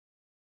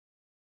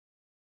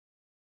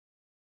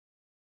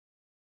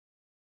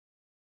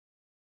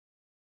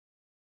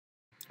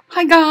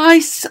Hi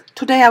guys,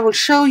 today I will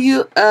show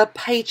you a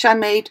page I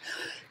made.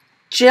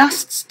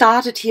 Just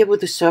started here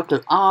with the circle.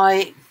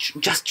 I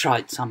just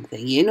tried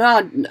something,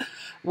 I'm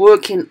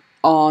working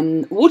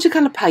on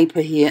watercolor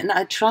paper here, and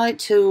I tried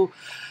to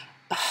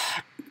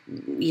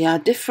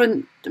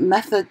different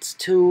methods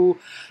to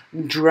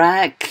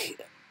drag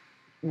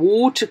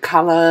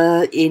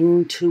watercolor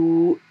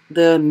into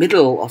the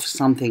middle of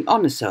something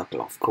on a circle,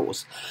 of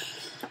course.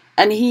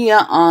 And here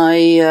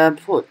I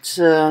put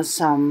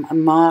some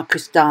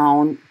markers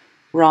down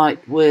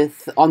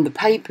on the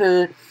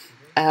paper,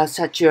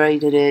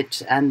 saturated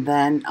it, and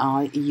then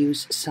I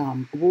use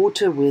some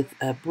water with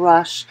a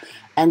brush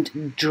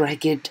and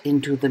drag it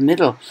into the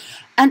middle.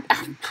 And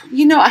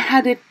I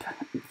had it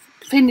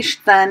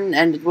finished then,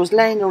 and it was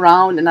laying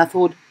around, and I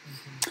thought,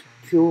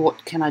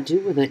 what can I do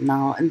with it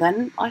now? And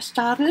then I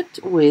started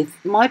with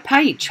my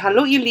page.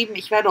 Hallo ihr Lieben,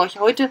 ich werde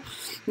euch heute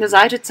eine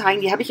Seite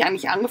zeigen, die habe ich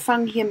eigentlich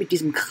angefangen hier mit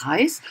diesem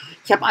Kreis.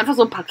 Ich habe einfach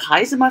so ein paar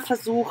Kreise mal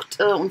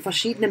versucht und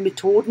verschiedene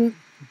Methoden,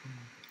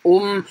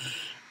 um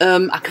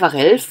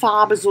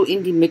Aquarellfarbe so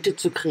in die Mitte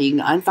zu kriegen.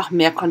 Einfach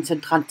mehr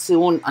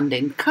Konzentration an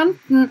den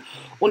Kanten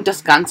und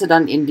das Ganze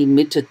dann in die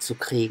Mitte zu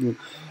kriegen.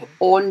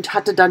 Und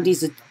hatte dann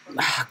diese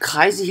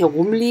Kreise hier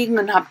rumliegen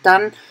und habe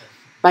dann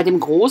bei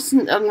dem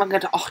Großen irgendwann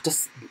gedacht, ach,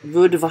 das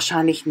würde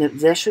wahrscheinlich eine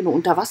sehr schöne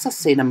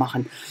Unterwasserszene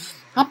machen.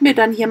 Habe mir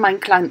dann hier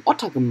meinen kleinen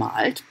Otter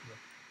gemalt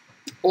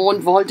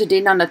und wollte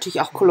den dann natürlich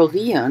auch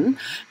kolorieren.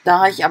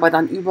 Da ich aber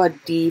dann über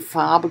die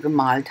Farbe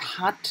gemalt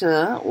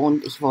hatte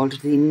und ich wollte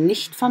die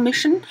nicht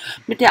vermischen.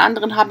 Mit der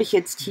anderen habe ich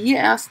jetzt hier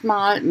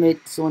erstmal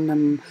mit so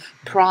einem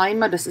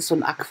Primer, das ist so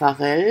ein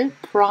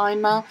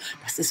Aquarell-Primer.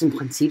 Das ist im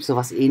Prinzip so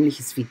was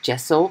Ähnliches wie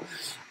Gesso.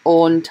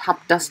 Und habe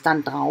das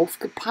dann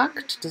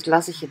draufgepackt. Das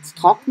lasse ich jetzt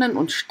trocknen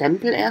und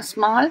stempel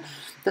erstmal.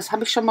 Das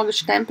habe ich schon mal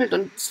gestempelt.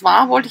 Und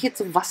zwar wollte ich jetzt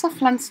so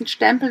Wasserpflanzen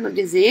stempeln. Und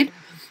ihr seht,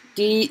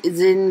 die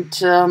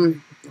sind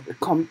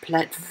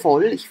komplett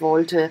voll. Ich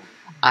wollte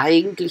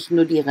eigentlich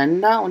nur die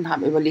Ränder und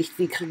habe überlegt,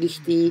 wie kriege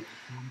ich die,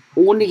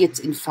 ohne jetzt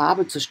in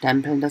Farbe zu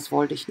stempeln. Das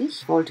wollte ich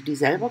nicht. Ich wollte die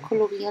selber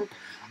kolorieren.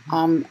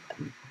 Am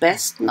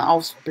besten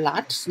aufs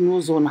Blatt,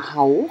 nur so ein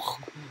Hauch.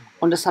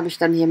 Und das habe ich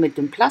dann hier mit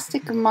dem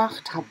Plastik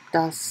gemacht, habe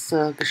das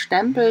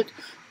gestempelt,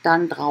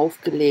 dann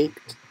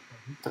draufgelegt,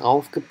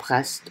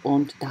 draufgepresst,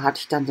 und da hatte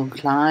ich dann so einen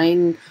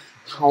kleinen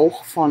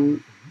Hauch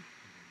von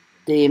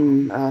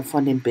dem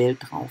Bild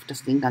drauf.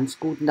 Das ging ganz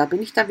gut. Und da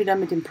bin ich dann wieder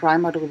mit dem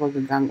Primer drüber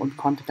gegangen und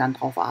konnte dann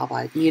drauf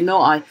arbeiten. You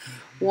know, I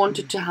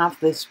wanted to have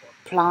this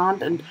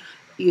plant, and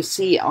you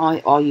see,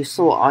 I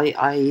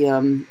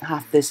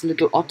have this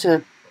little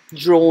otter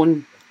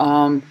drawn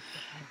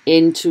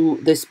into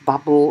this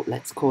bubble,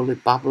 let's call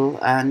it bubble,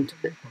 and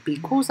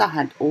because I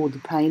had all the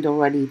paint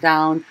already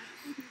down,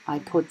 I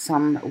put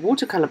some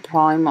watercolor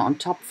primer on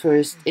top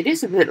first. It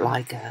is a bit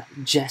like a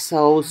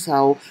gesso,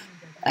 so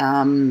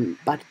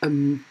but a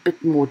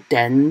bit more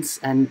dense,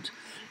 and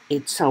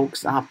it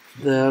soaks up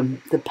the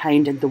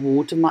paint and the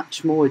water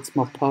much more. It's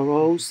more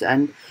porous,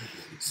 and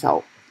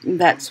so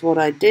that's what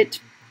I did.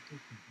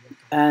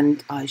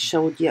 And I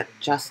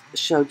just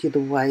showed you the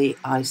way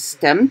I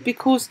stamped,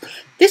 because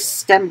this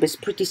stamp is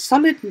pretty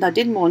solid, and I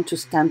didn't want to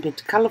stamp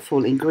it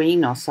colorful in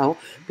green or so,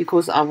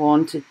 because I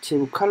wanted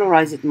to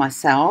colorize it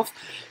myself.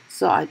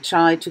 So I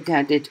tried to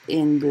get it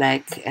in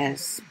black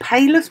as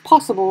pale as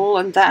possible,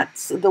 and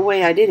that's the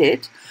way I did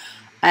it,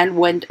 and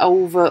went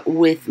over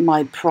with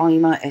my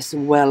primer as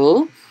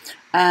well.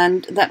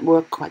 And that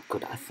worked quite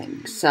good, I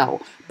think. So,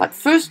 but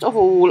first of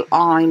all,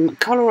 I'm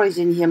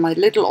colorizing here my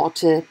little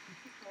otter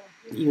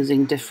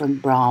using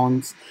different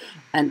browns,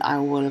 and I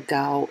will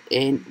go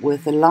in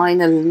with the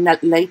liner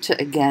later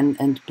again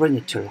and bring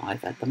it to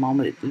life. At the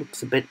moment it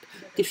looks a bit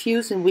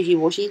diffuse and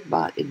wishy-washy,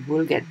 but it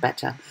will get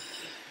better.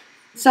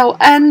 So,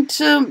 and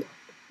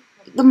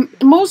the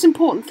most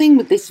important thing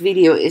with this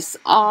video is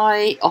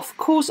I, of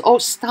course,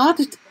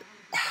 started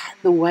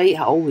the way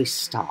I always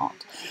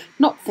start.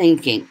 Not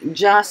thinking,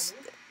 just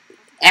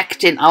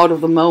acting out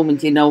of the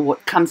moment,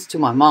 what comes to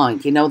my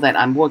mind, that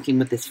I'm working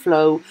with this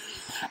flow.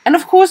 And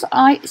of course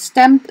I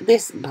stamped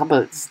these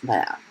bubbles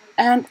there,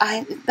 and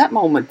that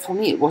moment for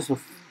me it was a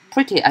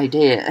pretty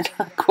idea, and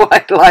I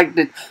quite liked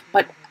it,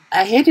 but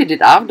I hated it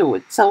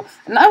afterwards. So,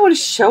 and I will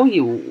show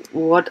you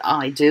what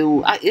I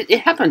do. It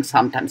happens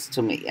sometimes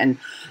to me, and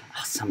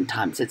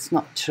sometimes it's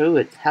not true.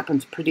 It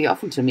happens pretty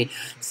often to me.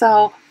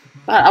 So,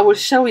 but I will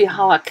show you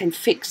how I can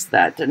fix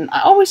that, and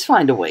I always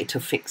find a way to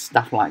fix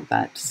stuff like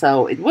that.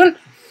 So it will,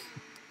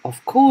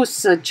 of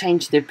course,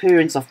 change the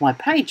appearance of my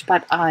page,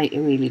 but I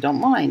really don't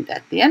mind.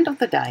 At the end of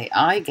the day,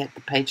 I get the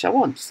page I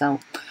want.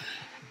 So,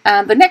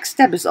 and the next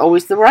step is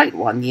always the right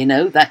one,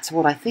 that's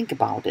what I think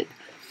about it.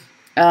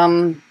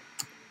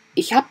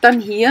 Ich habe dann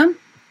hier,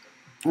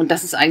 und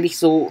das ist eigentlich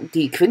so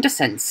die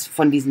Quintessenz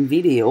von diesem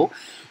Video,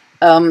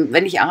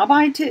 wenn ich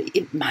arbeite,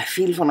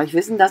 viele von euch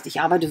wissen das, ich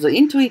arbeite so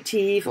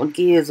intuitiv und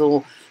gehe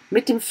so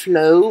mit dem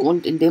Flow,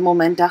 und in dem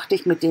Moment dachte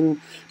ich, mit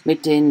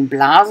den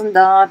Blasen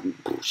da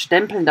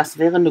stempeln, das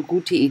wäre eine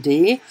gute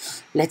Idee.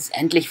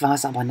 Letztendlich war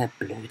es aber eine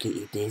blöde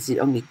Idee, sieht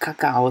irgendwie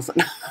kacke aus.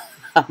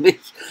 habe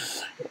ich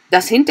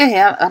das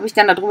hinterher, habe ich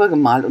dann darüber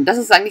gemalt. Und das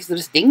ist eigentlich so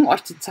das Ding,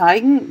 euch zu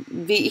zeigen,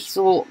 wie ich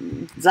so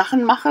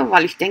Sachen mache,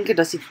 weil ich denke,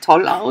 das sieht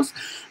toll aus.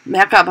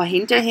 Merke aber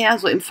hinterher,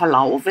 so im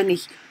Verlauf, wenn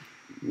ich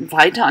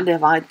weiter an der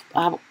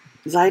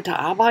Seite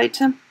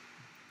arbeite,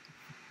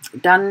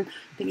 dann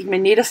denke ich mir,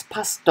 nee, das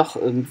passt doch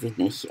irgendwie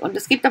nicht. Und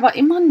es gibt aber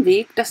immer einen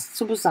Weg, das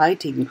zu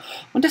beseitigen.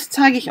 Und das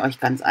zeige ich euch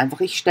ganz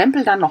einfach. Ich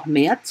stempel dann noch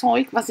mehr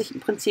Zeug, was ich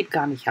im Prinzip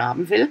gar nicht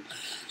haben will.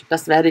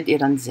 Das werdet ihr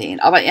dann sehen.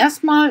 Aber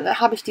erstmal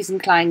habe ich diesen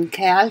kleinen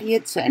Kerl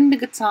hier zu Ende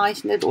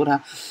gezeichnet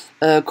oder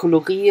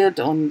koloriert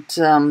und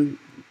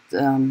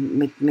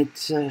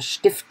mit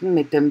Stiften,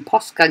 mit dem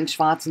Postkart in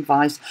schwarz und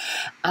weiß,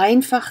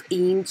 einfach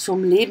ihn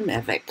zum Leben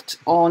erweckt.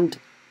 Und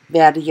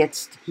werde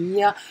jetzt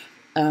hier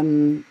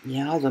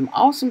ja, so im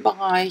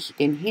Außenbereich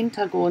den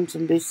Hintergrund so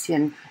ein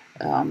bisschen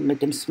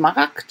mit dem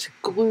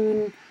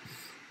Smaragdgrün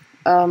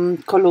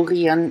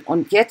kolorieren.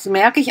 Und jetzt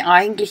merke ich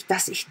eigentlich,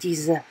 dass ich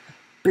diese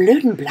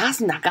blöden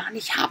Blasen da gar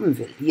nicht haben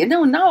will. You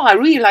know, now I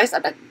realize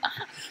that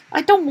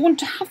I don't want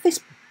to have these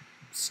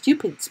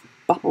stupid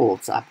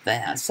bubbles up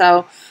there.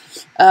 So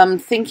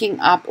thinking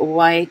up a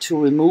way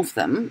to remove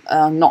them.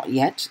 Not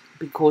yet,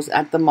 because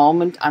at the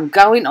moment I'm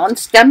going on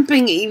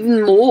stamping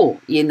even more,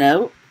 you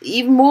know.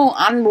 Even more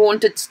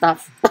unwanted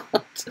stuff.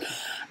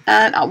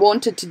 And I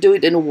wanted to do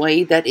it in a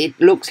way that it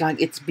looks like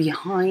it's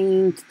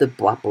behind the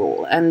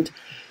bubble. And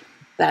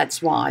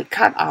that's why I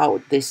cut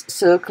out this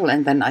circle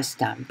and then I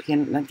stamp.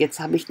 Und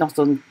jetzt habe ich noch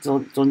so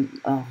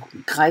einen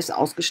Kreis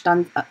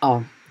ausgeschnitten.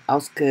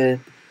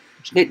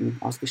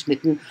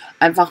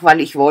 Einfach weil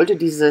ich wollte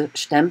diese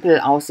Stempel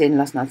aussehen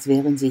lassen, als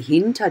wären sie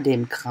hinter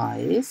dem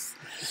Kreis.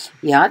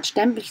 Ja, jetzt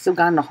stempel ich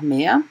sogar noch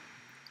mehr,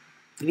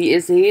 wie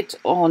ihr seht.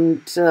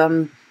 Und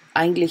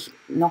eigentlich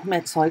noch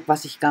mehr Zeug,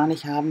 was ich gar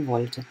nicht haben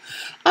wollte.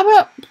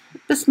 Aber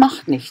das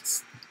macht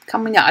nichts.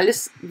 Kann man ja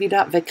alles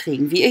wieder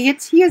wegkriegen. Wie ihr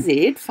jetzt hier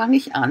seht, fange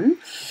ich an.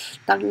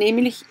 Dann nehme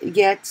ich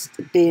jetzt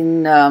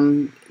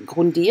den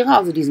Grundierer,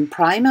 also diesen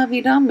Primer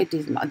wieder, mit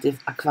diesem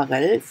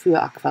Aquarell,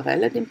 für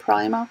Aquarelle, den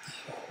Primer.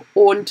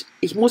 Und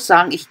ich muss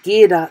sagen, ich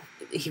gehe da,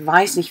 ich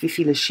weiß nicht, wie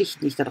viele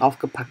Schichten ich da drauf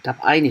gepackt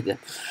habe, einige.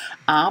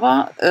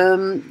 Aber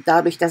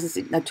dadurch, dass es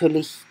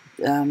natürlich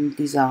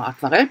dieser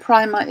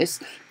Aquarellprimer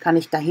ist, kann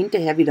ich da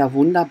hinterher wieder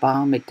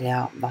wunderbar mit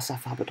der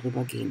Wasserfarbe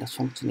drüber gehen. Das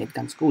funktioniert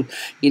ganz gut.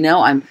 You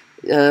know, I'm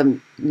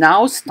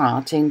now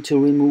starting to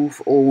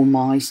remove all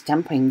my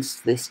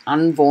stampings, this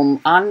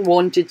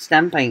unwanted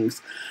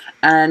stampings.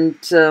 And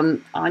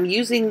I'm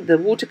using the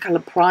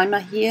watercolor primer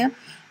here,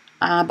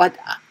 but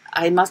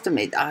I must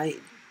admit, I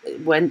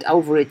went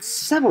over it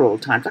several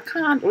times. I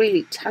can't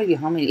really tell you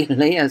how many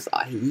layers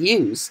I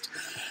used.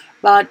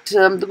 But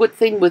the good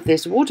thing with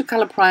this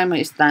watercolor primer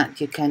is that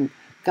you can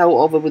go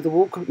over with the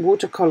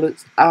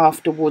watercolors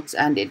afterwards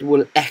and it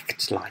will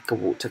act like a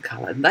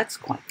watercolor. And that's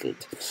quite good.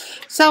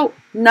 So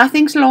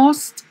nothing's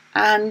lost.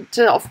 And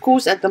of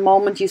course, at the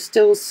moment, you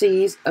still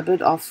see a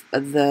bit of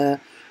the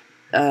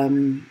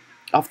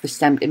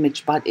stamped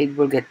image, but it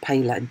will get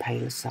paler and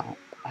paler. So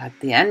at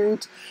the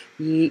end,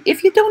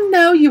 if you don't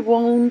know, you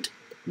won't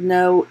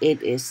know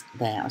it is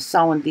there.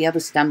 So, and the other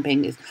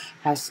stamping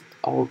has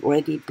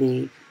already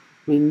been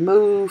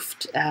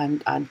removed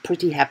and I'm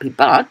pretty happy,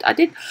 but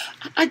I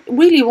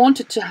really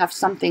wanted to have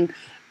something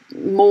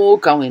more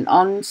going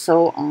on,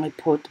 so I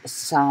put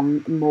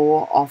some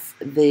more of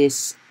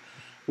this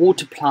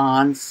water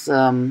plants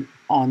on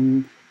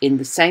in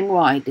the same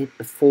way I did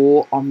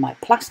before on my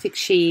plastic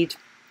sheet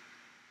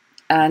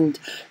and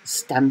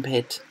stamp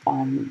it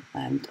on,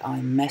 and I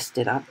messed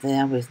it up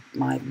there with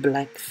my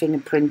black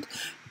fingerprint,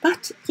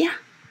 but yeah,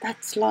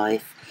 that's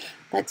life.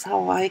 That's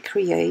how I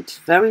create.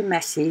 Very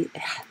messy.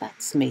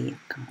 That's me.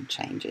 Can't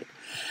change it.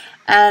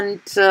 And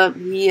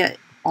here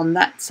on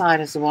that side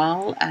as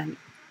well. And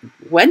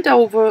went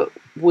over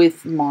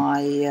with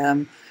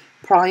my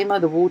primer,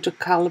 the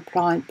watercolor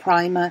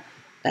primer,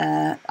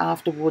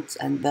 afterwards.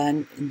 And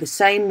then in the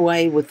same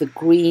way with the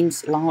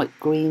greens, light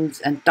greens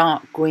and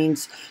dark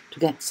greens to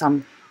get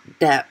some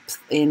depth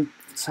in,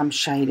 some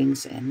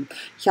shadings in.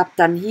 Ich habe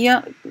dann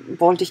hier,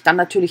 wollte ich dann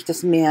natürlich,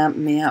 dass mehr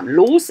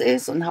los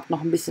ist und habe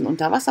noch ein bisschen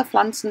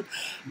Unterwasserpflanzen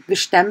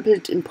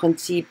gestempelt, im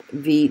Prinzip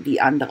wie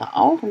die andere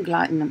auch,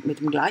 mit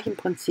dem gleichen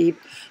Prinzip.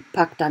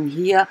 Pack dann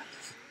hier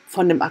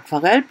von dem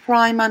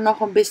Aquarellprimer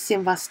noch ein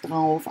bisschen was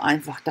drauf,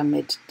 einfach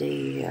damit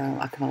die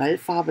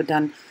Aquarellfarbe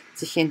dann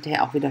sich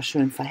hinterher auch wieder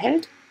schön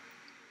verhält.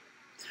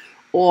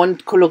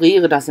 Und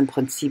koloriere das im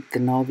Prinzip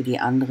genau wie die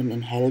anderen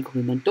in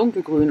hellgrün und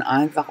dunkelgrün,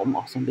 einfach um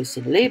auch so ein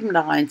bisschen Leben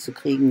da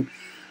reinzukriegen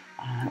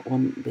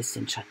und ein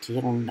bisschen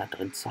Schattierungen da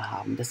drin zu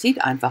haben. Das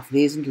sieht einfach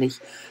wesentlich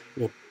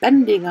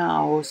lebendiger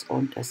aus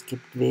und es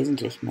gibt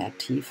wesentlich mehr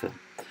Tiefe.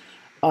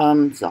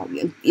 So,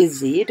 ihr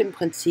seht im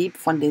Prinzip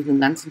von diesen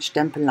ganzen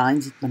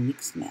Stempeleien sieht man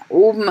nichts mehr.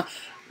 Oben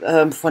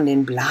von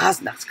den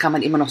Blasen, das kann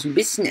man immer noch so ein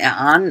bisschen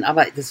erahnen,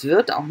 aber das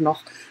wird auch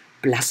noch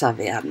blasser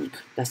werden.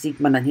 Das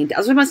sieht man dann hinterher.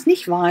 Also wenn man es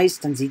nicht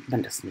weiß, dann sieht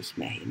man das nicht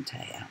mehr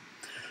hinterher.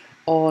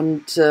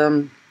 Und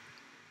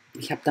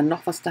ich habe dann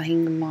noch was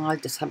dahin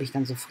gemalt. Das habe ich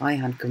dann so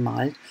freihand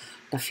gemalt.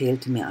 Da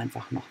fehlte mir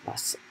einfach noch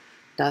was.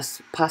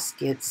 Das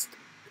passt jetzt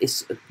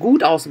ist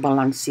gut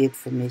ausbalanciert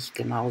für mich,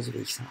 genauso wie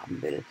ich es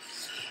haben will.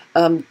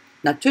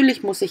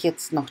 Natürlich muss ich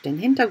jetzt noch den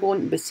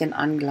Hintergrund ein bisschen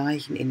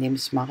angleichen in dem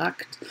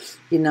Smaragd.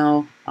 You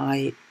know,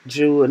 I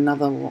drew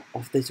another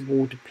of these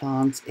water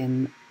plants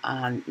in,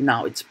 and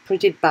now it's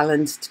pretty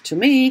balanced to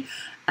me.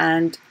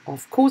 And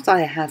of course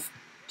I have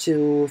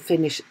to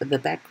finish the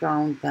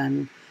background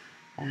then,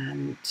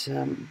 and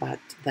but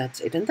that's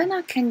it. And then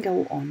I can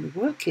go on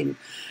working.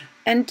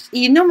 And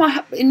you know,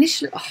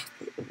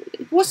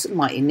 it was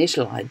my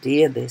initial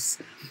idea, this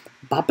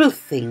bubble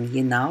thing,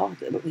 you know,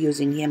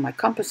 using here my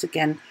compass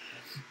again.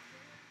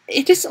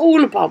 It is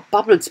all about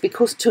bubbles,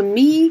 because to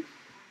me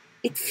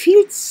it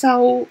feels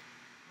so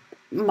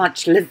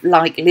much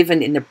like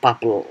living in a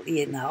bubble,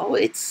 you know.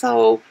 It's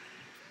so,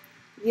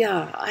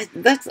 yeah, I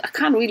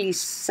can't really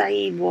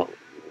say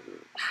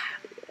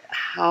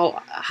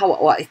how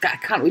I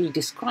can't really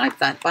describe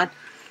that, but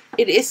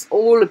it is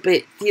all a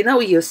bit, you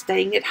know, you're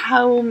staying at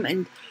home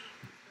and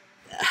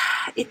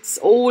it's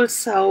all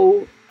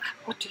so,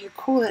 what do you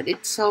call it?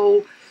 It's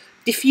so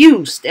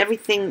diffused,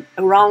 everything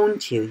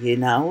around you, you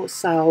know.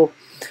 So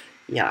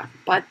yeah,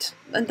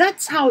 and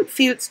that's how it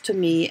feels to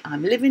me.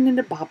 I'm living in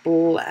a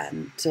bubble,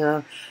 and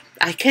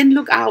I can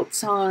look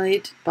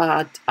outside,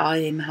 but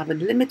I'm having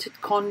limited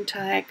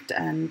contact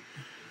and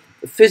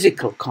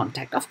physical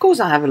contact. Of course,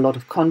 I have a lot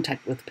of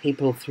contact with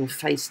people through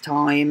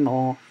FaceTime,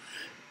 or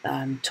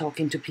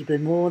talking to people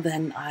more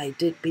than I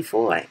did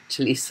before,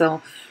 actually.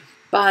 So,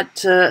 but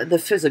the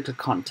physical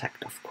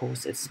contact, of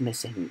course, is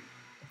missing.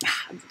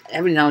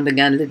 Every now and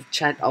again, a little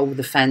chat over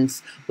the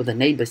fence with the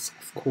neighbours,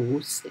 of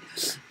course,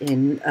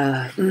 in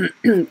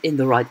in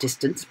the right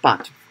distance.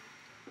 But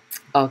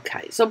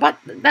okay, so but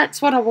that's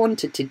what I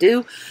wanted to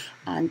do,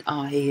 and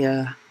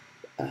I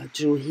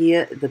drew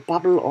here the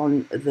bubble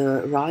on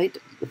the right,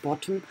 the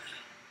bottom,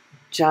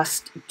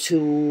 just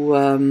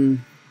to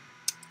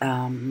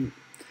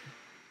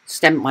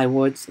stamp my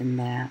words in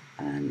there.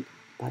 And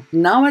but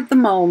now at the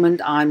moment,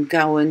 I'm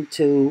going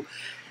to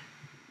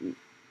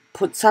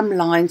put some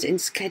lines in,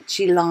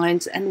 sketchy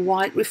lines and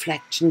white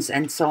reflections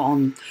and so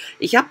on.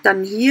 Ich habe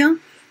dann hier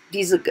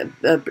diese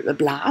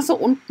Blase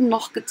unten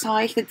noch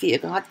gezeichnet, wie ihr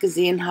gerade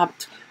gesehen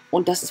habt.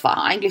 Und das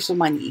war eigentlich so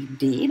meine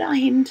Idee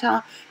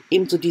dahinter.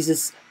 Eben so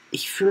dieses,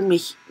 ich fühle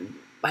mich,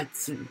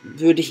 als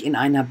würde ich in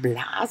einer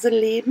Blase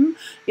leben.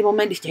 Im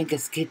Moment, ich denke,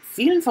 es geht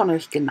vielen von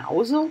euch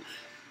genauso,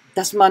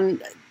 dass man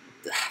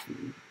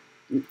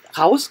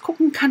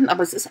rausgucken kann,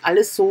 aber es ist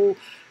alles so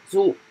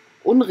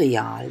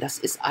unreal. Das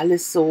ist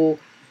alles so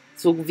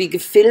wie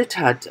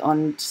gefiltert,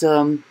 und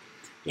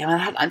ja,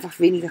 man hat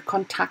einfach weniger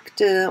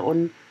Kontakte,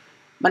 und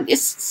man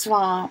ist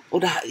zwar,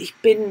 oder ich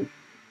bin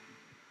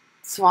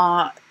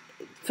zwar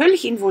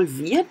völlig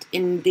involviert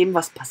in dem,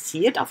 was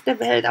passiert auf der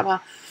Welt,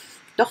 aber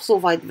doch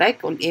so weit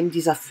weg, und eben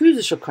dieser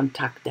physische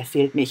Kontakt, der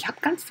fehlt mir. Ich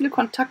habe ganz viel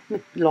Kontakt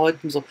mit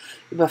Leuten, so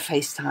über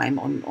FaceTime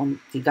und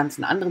die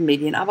ganzen anderen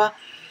Medien, aber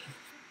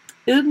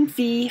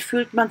irgendwie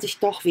fühlt man sich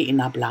doch wie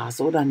in einer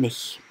Blase, oder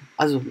nicht?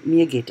 Also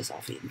mir geht es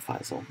auf jeden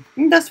Fall so.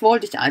 Und das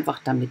wollte ich einfach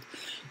damit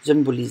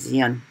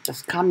symbolisieren.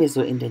 Das kam mir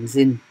so in den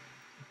Sinn.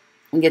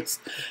 Und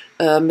jetzt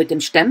mit dem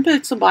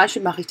Stempel zum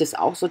Beispiel mache ich das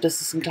auch so, dass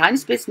es ein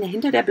kleines bisschen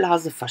hinter der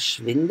Blase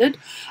verschwindet.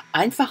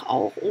 Einfach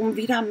auch, um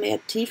wieder mehr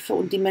Tiefe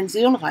und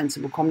Dimension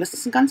reinzubekommen. Das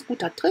ist ein ganz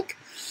guter Trick.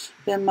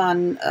 Wenn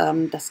man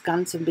das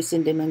Ganze ein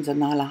bisschen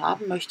dimensionaler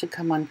haben möchte,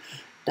 kann man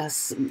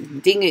das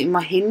Dinge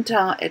immer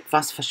hinter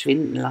etwas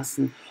verschwinden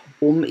lassen,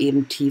 um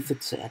eben Tiefe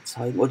zu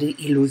erzeugen oder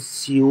die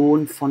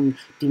Illusion von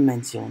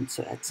Dimension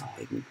zu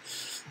erzeugen.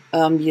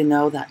 You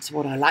know, that's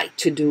what I like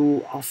to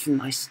do.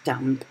 Often I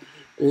stamp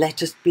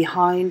letters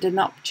behind an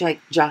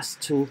object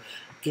just to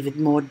give it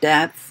more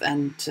depth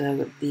and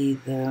the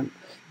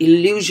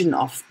illusion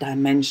of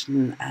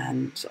dimension,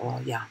 and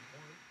yeah,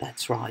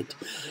 that's right.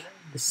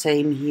 The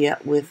same here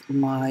with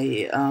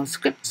my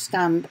script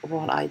stamp,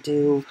 what I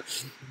do.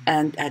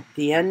 And at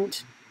the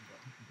end,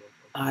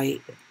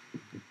 I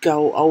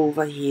go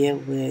over here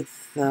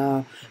with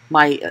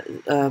my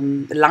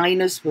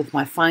liners, with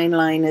my fine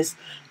liners,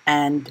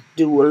 and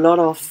do a lot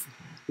of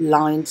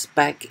lines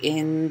back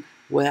in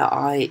where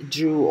I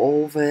drew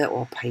over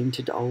or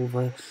painted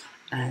over,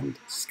 and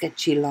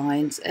sketchy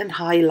lines and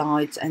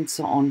highlights and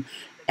so on.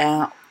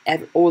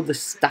 All the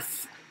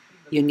stuff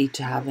you need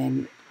to have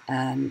in.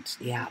 And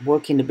yeah,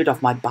 working a bit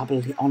of my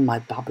bubble on my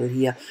bubble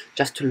here,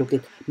 just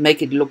to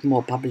make it look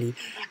more bubbly.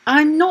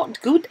 I'm not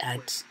good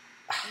at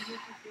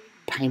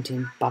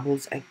painting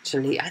bubbles,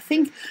 actually. I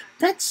think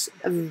that's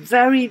a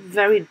very,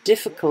 very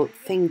difficult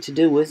thing to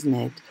do, isn't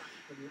it?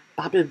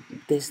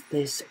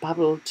 This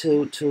bubble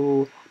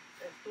to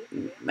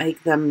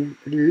make them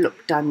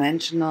look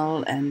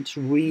dimensional and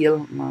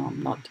real. No,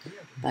 I'm not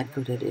that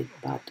good at it,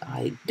 but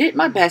I did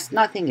my best, and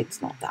I think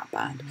it's not that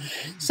bad.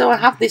 So I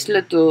have this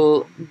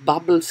little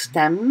bubble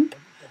stamp.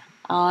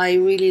 I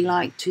really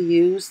like to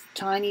use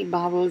tiny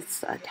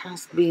bubbles. It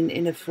has been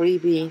in a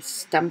freebie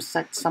stamp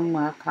set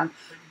somewhere,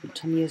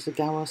 10 years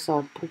ago or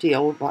so, pretty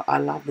old, but I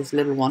love this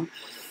little one.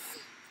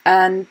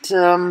 And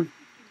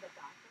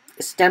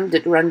stamped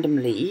it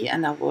randomly,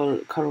 and I will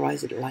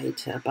colorize it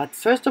later. But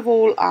first of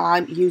all,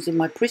 I'm using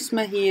my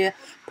Prisma here,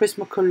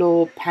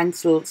 Prismacolor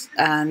pencils,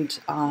 and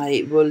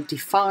I will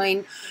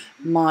define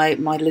my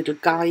little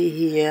guy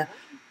here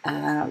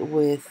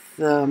with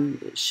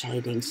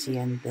shadings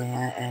here and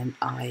there. And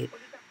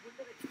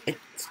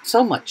it's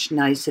so much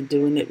nicer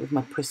doing it with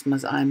my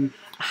Prismas. I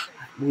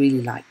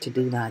really like to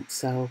do that.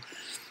 So,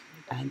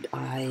 and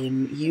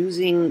I'm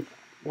using,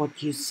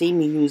 what you see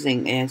me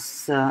using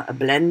is a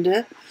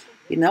blender.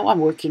 You know, I'm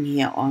working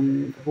here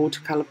on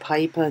watercolor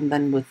paper, and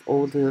then with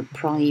all the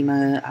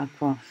primer,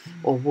 aqua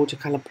or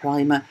watercolor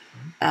primer,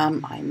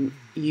 I'm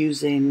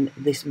using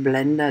this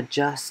blender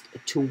just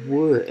to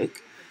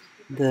work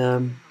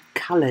the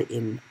color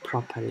in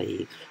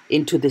properly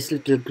into this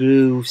little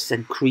grooves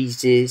and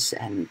creases,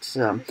 and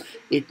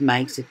it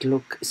makes it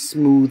look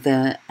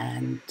smoother,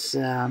 and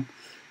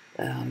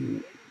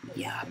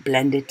yeah,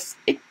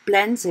 it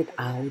blends it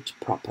out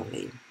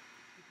properly.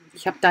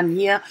 Ich habe dann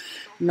hier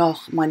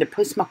noch meine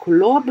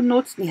Prismacolor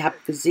benutzt. Ihr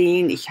habt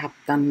gesehen, ich habe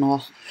dann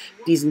noch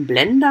diesen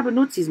Blender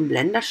benutzt, diesen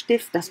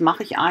Blenderstift. Das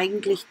mache ich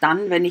eigentlich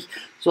dann, wenn ich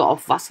so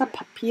auf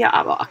Wasserpapier,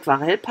 aber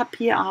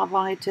Aquarellpapier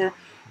arbeite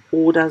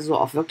oder so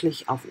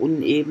wirklich auf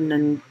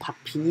unebenen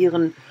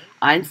Papieren.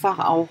 Einfach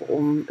auch,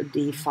 um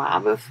die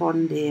Farbe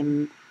von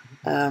dem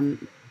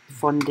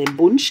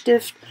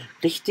Buntstift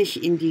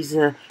richtig in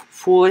diese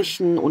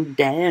Furchen und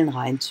Dellen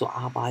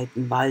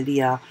reinzuarbeiten, weil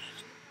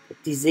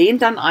die sehen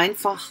dann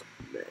einfach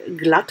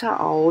glatter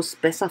aus,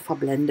 besser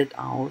verblendet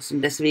aus,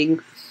 und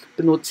deswegen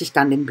benutze ich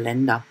dann den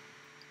Blender.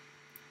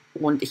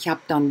 Und ich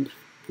habe dann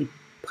die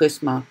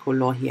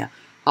Prismacolor hier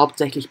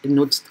hauptsächlich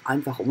benutzt,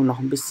 einfach um noch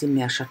ein bisschen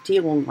mehr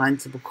Schattierung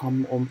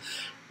reinzubekommen, um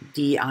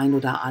die ein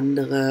oder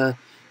andere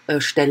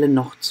Stelle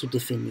noch zu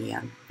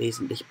definieren,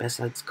 wesentlich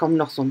besser. Jetzt kommen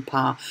noch so ein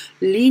paar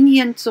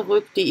Linien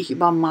zurück, die ich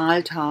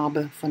übermalt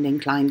habe von den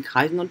kleinen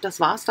Kreisen, und das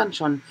war es dann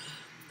schon.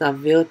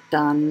 Da wird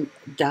dann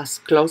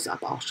das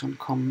Close-Up auch schon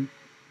kommen.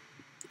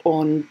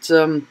 Und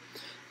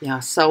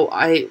yeah, so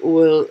I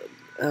will,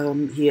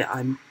 here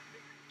I'm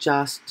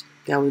just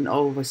going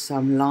over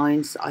some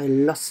lines I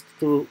lost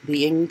through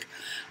the ink,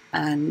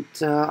 and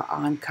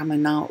I'm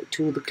coming now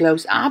to the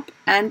close-up,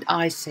 and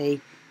I say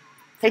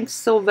thanks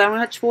so very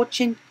much for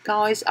watching,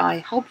 guys. I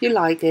hope you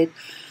like it,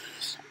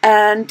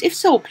 and if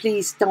so,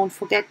 please don't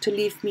forget to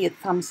leave me a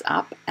thumbs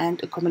up,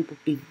 and a comment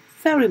would be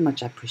very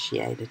much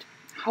appreciated.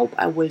 Hope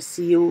I will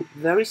see you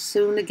very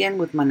soon again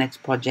with my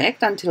next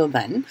project. Until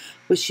then,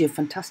 wish you a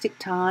fantastic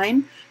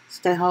time.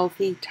 Stay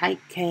healthy, take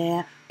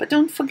care, but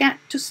don't forget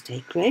to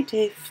stay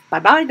creative.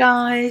 Bye bye,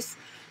 guys.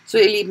 So,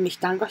 ihr Lieben, ich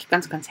danke euch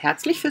ganz, ganz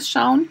herzlich fürs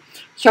Schauen.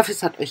 Ich hoffe,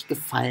 es hat euch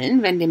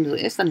gefallen. Wenn dem so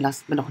ist, dann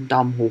lasst mir noch einen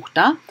Daumen hoch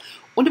da.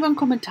 Und über einen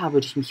Kommentar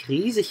würde ich mich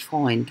riesig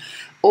freuen.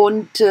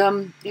 Und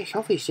ich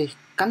hoffe, ich sehe euch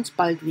ganz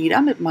bald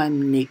wieder mit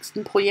meinem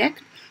nächsten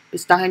Projekt.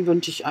 Bis dahin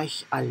wünsche ich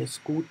euch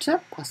alles Gute,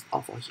 passt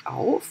auf euch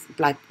auf,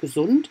 bleibt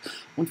gesund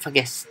und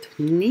vergesst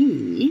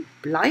nie,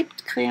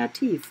 bleibt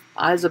kreativ.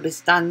 Also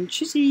bis dann,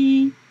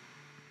 tschüssi!